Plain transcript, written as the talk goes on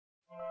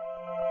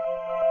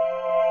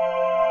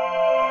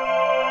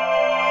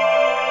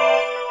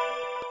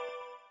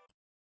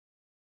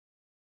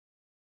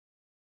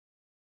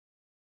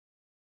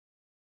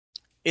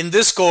In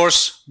this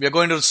course, we are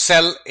going to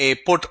sell a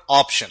put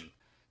option.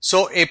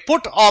 So a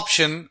put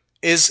option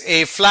is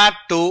a flat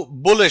to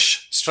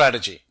bullish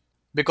strategy,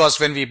 because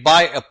when we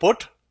buy a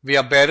put, we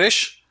are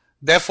bearish.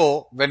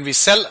 Therefore, when we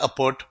sell a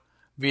put,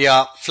 we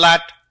are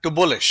flat to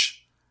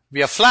bullish.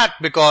 We are flat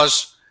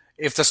because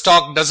if the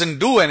stock doesn't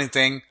do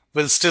anything,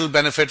 we'll still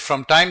benefit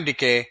from time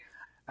decay,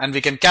 and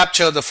we can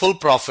capture the full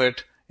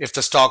profit if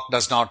the stock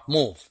does not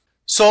move.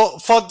 So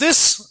for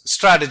this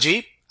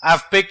strategy,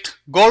 I've picked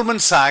Goldman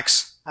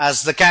Sachs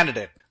as the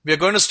candidate. We are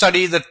going to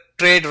study the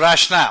trade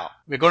rationale.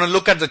 We're going to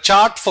look at the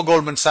chart for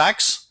Goldman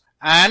Sachs,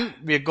 and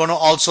we're going to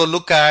also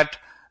look at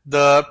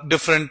the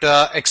different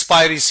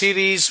expiry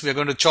series. We're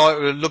going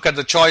to look at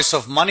the choice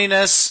of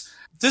moneyness.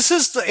 This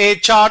is a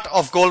chart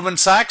of Goldman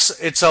Sachs.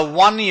 It's a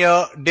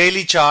 1-year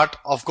daily chart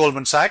of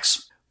Goldman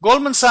Sachs.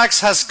 Goldman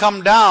Sachs has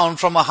come down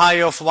from a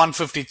high of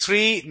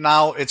 153.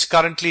 Now it's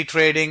currently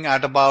trading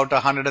at about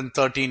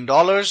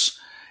 $113.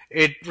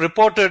 It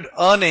reported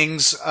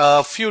earnings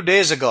a few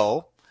days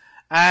ago,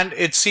 and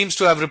it seems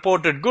to have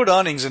reported good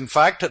earnings, in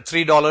fact,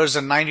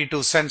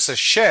 $3.92 a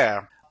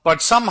share.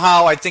 But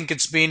somehow I think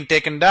it's been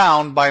taken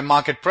down by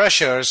market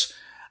pressures,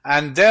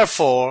 and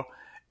therefore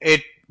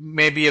it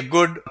may be a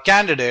good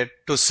candidate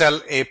to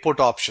sell a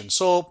put option.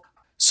 So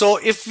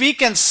if we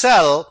can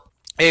sell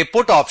a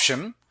put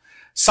option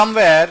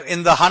somewhere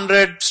in the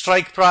 100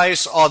 strike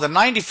price or the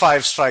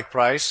 95 strike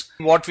price,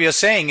 what we are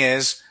saying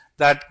is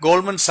that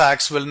Goldman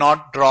Sachs will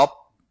not drop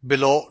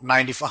below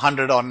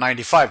 100 or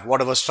 95,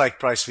 whatever strike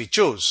price we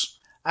choose.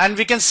 And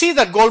we can see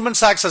that Goldman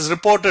Sachs has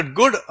reported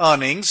good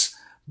earnings,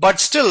 but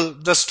still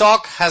the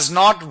stock has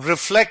not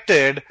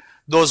reflected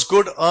those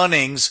good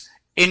earnings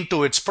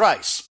into its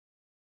price.